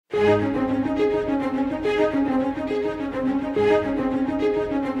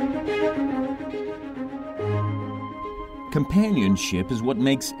Companionship is what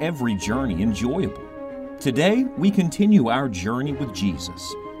makes every journey enjoyable. Today, we continue our journey with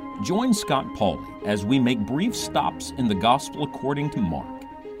Jesus. Join Scott Pauley as we make brief stops in the Gospel according to Mark.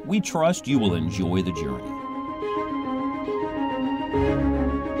 We trust you will enjoy the journey.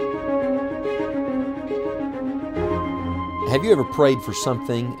 Have you ever prayed for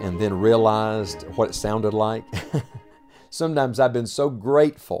something and then realized what it sounded like? Sometimes I've been so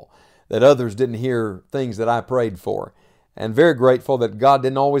grateful that others didn't hear things that I prayed for, and very grateful that God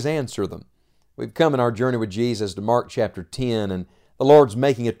didn't always answer them. We've come in our journey with Jesus to Mark chapter 10, and the Lord's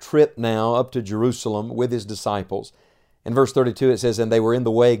making a trip now up to Jerusalem with His disciples. In verse 32 it says, "And they were in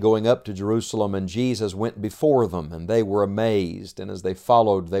the way going up to Jerusalem, and Jesus went before them, and they were amazed, and as they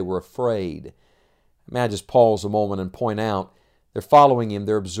followed they were afraid." May I just pause a moment and point out, they're following Him,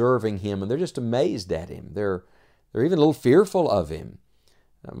 they're observing Him, and they're just amazed at Him. They're even a little fearful of Him.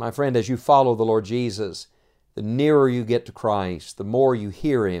 My friend, as you follow the Lord Jesus, the nearer you get to Christ, the more you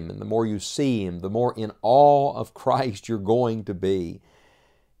hear Him and the more you see Him, the more in awe of Christ you're going to be.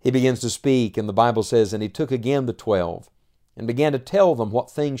 He begins to speak, and the Bible says, "And He took again the 12, and began to tell them what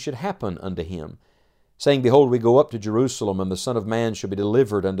things should happen unto Him, saying, Behold, we go up to Jerusalem, and the Son of Man shall be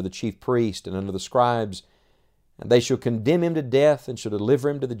delivered unto the chief priests and unto the scribes, and they shall condemn Him to death, and shall deliver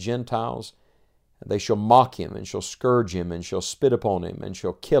Him to the Gentiles. And they shall mock Him, and shall scourge Him, and shall spit upon Him, and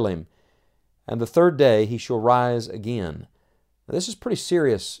shall kill Him. And the third day He shall rise again." Now, this is pretty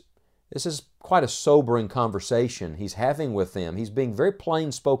serious. This is quite a sobering conversation He's having with them. He's being very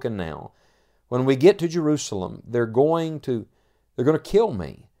plain spoken now. When we get to Jerusalem, they're going to kill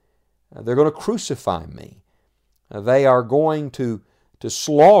me. They're going to crucify me. They are going to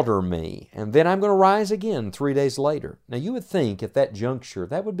slaughter me. And then I'm going to rise again 3 days later. Now, you would think at that juncture,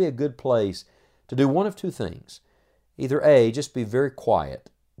 that would be a good place to do one of two things. Either A, just be very quiet,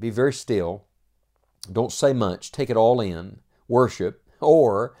 be very still, don't say much, take it all in, worship,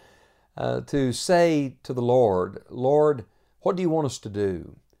 or to say to the Lord, "Lord, what do you want us to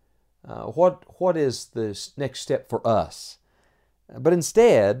do? What is the next step for us?" But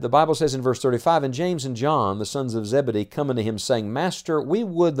instead, the Bible says in verse 35, "And James and John, the sons of Zebedee, come unto Him, saying, Master, we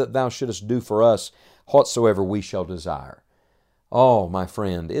would that Thou shouldest do for us whatsoever we shall desire." Oh, my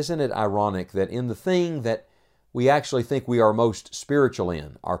friend, isn't it ironic that in the thing that we actually think we are most spiritual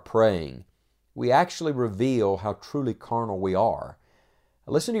in, our praying, we actually reveal how truly carnal we are.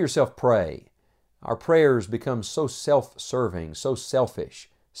 Listen to yourself pray. Our prayers become so self-serving, so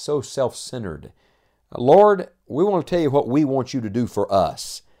selfish, so self-centered. Lord, we want to tell you what we want you to do for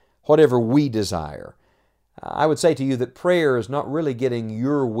us, whatever we desire. I would say to you that prayer is not really getting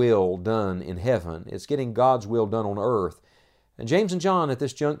your will done in heaven. It's getting God's will done on earth. And James and John at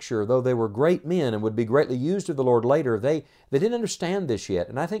this juncture, though they were great men and would be greatly used of the Lord later, they didn't understand this yet.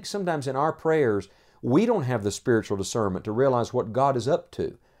 And I think sometimes in our prayers, we don't have the spiritual discernment to realize what God is up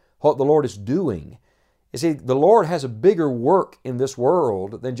to, what the Lord is doing. You see, the Lord has a bigger work in this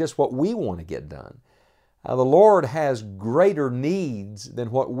world than just what we want to get done. The Lord has greater needs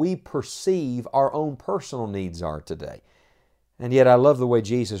than what we perceive our own personal needs are today. And yet I love the way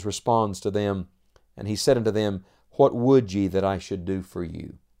Jesus responds to them, and He said unto them, "What would ye that I should do for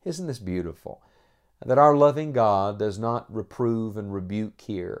you?" Isn't this beautiful? That our loving God does not reprove and rebuke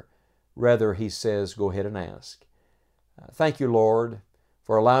here. Rather, He says, go ahead and ask. Thank you, Lord,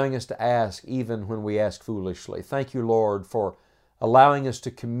 for allowing us to ask even when we ask foolishly. Thank you, Lord, for allowing us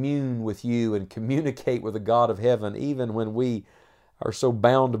to commune with you and communicate with the God of heaven even when we are so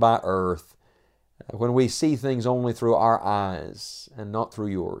bound by earth, when we see things only through our eyes and not through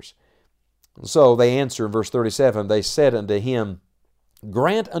yours. And so they answer in verse 37, they said unto Him,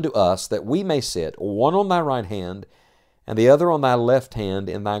 "Grant unto us that we may sit, one on Thy right hand, and the other on Thy left hand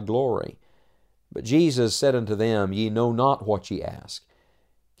in Thy glory." But Jesus said unto them, "Ye know not what ye ask.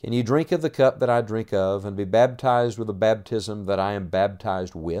 Can ye drink of the cup that I drink of, and be baptized with the baptism that I am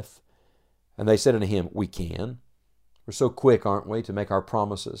baptized with?" And they said unto Him, "We can." We're so quick, aren't we, to make our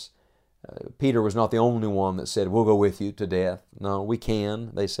promises. Peter was not the only one that said, "We'll go with you to death." No, we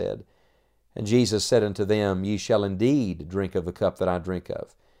can, they said. And Jesus said unto them, "Ye shall indeed drink of the cup that I drink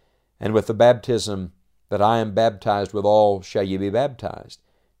of, and with the baptism that I am baptized withal shall ye be baptized."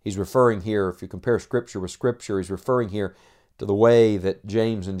 He's referring here, if you compare Scripture with Scripture, He's referring here to the way that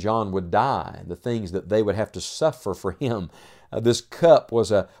James and John would die, the things that they would have to suffer for Him. This cup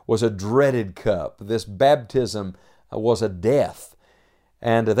was a dreaded cup. This baptism was a death.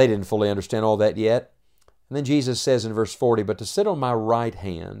 And they didn't fully understand all that yet. And then Jesus says in verse 40, "But to sit on my right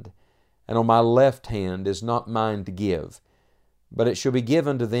hand and on my left hand is not mine to give, but it shall be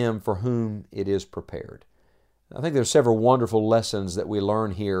given to them for whom it is prepared. I think there's several wonderful lessons that we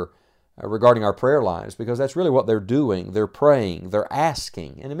learn here regarding our prayer lives, because that's really what they're doing. They're praying, they're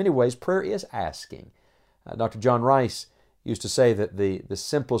asking, and in many ways prayer is asking. Dr. John Rice used to say that the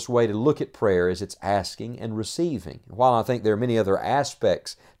simplest way to look at prayer is it's asking and receiving. While I think there are many other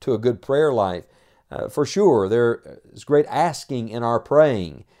aspects to a good prayer life, for sure there is great asking in our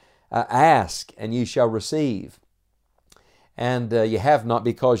praying. Ask and ye shall receive. And ye have not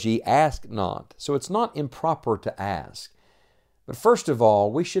because ye ask not. So it's not improper to ask. But first of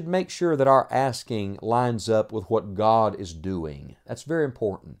all, we should make sure that our asking lines up with what God is doing. That's very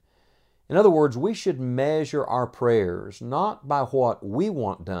important. In other words, we should measure our prayers not by what we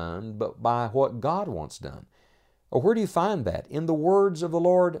want done, but by what God wants done. Or where do you find that? In the words of the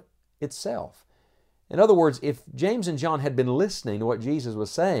Lord itself. In other words, if James and John had been listening to what Jesus was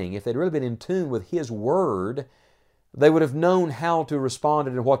saying, if they'd really been in tune with His Word, they would have known how to respond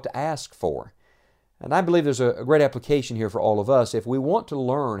and what to ask for. And I believe there's a great application here for all of us. If we want to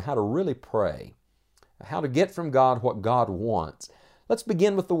learn how to really pray, how to get from God what God wants, let's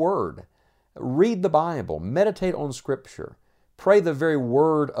begin with the Word. Read the Bible. Meditate on Scripture. Pray the very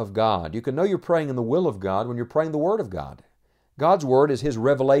Word of God. You can know you're praying in the will of God when you're praying the Word of God. God's Word is His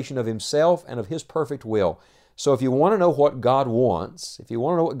revelation of Himself and of His perfect will. So if you want to know what God wants, if you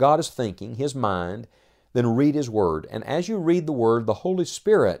want to know what God is thinking, His mind, then read His Word. And as you read the Word, the Holy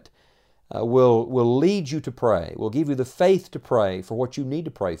Spirit will lead you to pray, will give you the faith to pray for what you need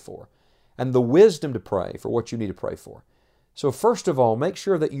to pray for, and the wisdom to pray for what you need to pray for. So first of all, make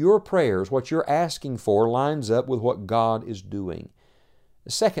sure that your prayers, what you're asking for, lines up with what God is doing.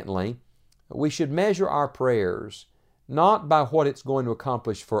 Secondly, we should measure our prayers not by what it's going to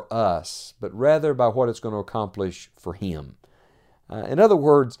accomplish for us, but rather by what it's going to accomplish for Him. In other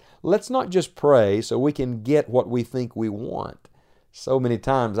words, let's not just pray so we can get what we think we want. So many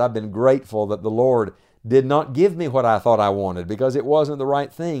times I've been grateful that the Lord did not give me what I thought I wanted because it wasn't the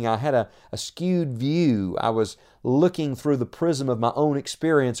right thing. I had a skewed view. I was looking through the prism of my own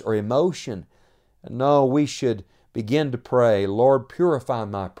experience or emotion. No, we should begin to pray, Lord, purify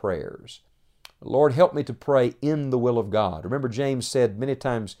my prayers. Lord, help me to pray in the will of God. Remember, James said many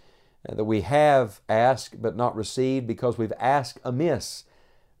times that we have asked but not received because we've asked amiss,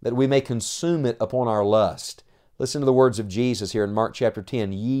 that we may consume it upon our lust. Listen to the words of Jesus here in Mark chapter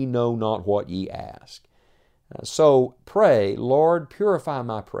 10, ye know not what ye ask. So pray, Lord, purify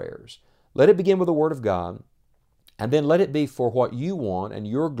my prayers. Let it begin with the Word of God, and then let it be for what you want and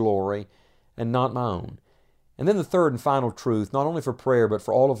your glory and not my own. And then the third and final truth, not only for prayer but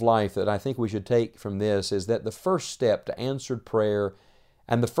for all of life, that I think we should take from this is that the first step to answered prayer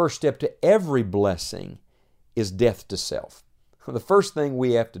and the first step to every blessing is death to self. The first thing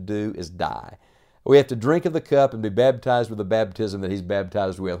we have to do is die. We have to drink of the cup and be baptized with the baptism that He's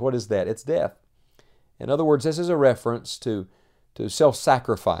baptized with. What is that? It's death. In other words, this is a reference to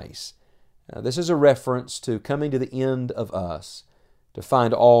self-sacrifice. This is a reference to coming to the end of us to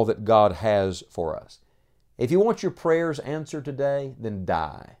find all that God has for us. If you want your prayers answered today, then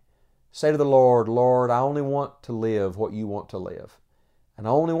die. Say to the Lord, Lord, I only want to live what you want to live. And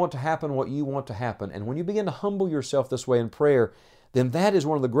I only want to happen what you want to happen. And when you begin to humble yourself this way in prayer, then that is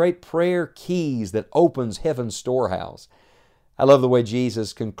one of the great prayer keys that opens heaven's storehouse. I love the way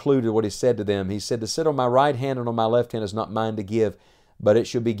Jesus concluded what He said to them. He said, to sit on my right hand and on my left hand is not mine to give, but it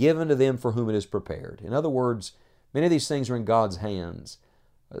shall be given to them for whom it is prepared. In other words, many of these things are in God's hands.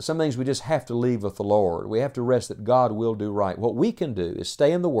 Some things we just have to leave with the Lord. We have to rest that God will do right. What we can do is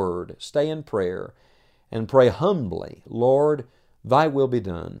stay in the Word, stay in prayer, and pray humbly, Lord, Thy will be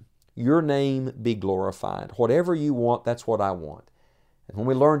done. Your name be glorified. Whatever you want, that's what I want. And when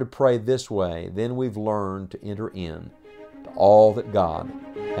we learn to pray this way, then we've learned to enter in to all that God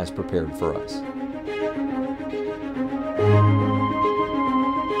has prepared for us.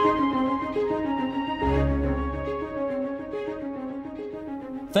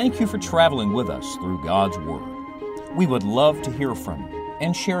 Thank you for traveling with us through God's Word. We would love to hear from you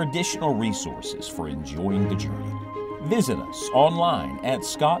and share additional resources for enjoying the journey. Visit us online at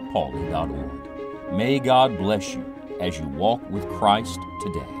scottpauley.org. May God bless you as you walk with Christ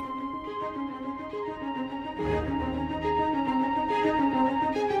today.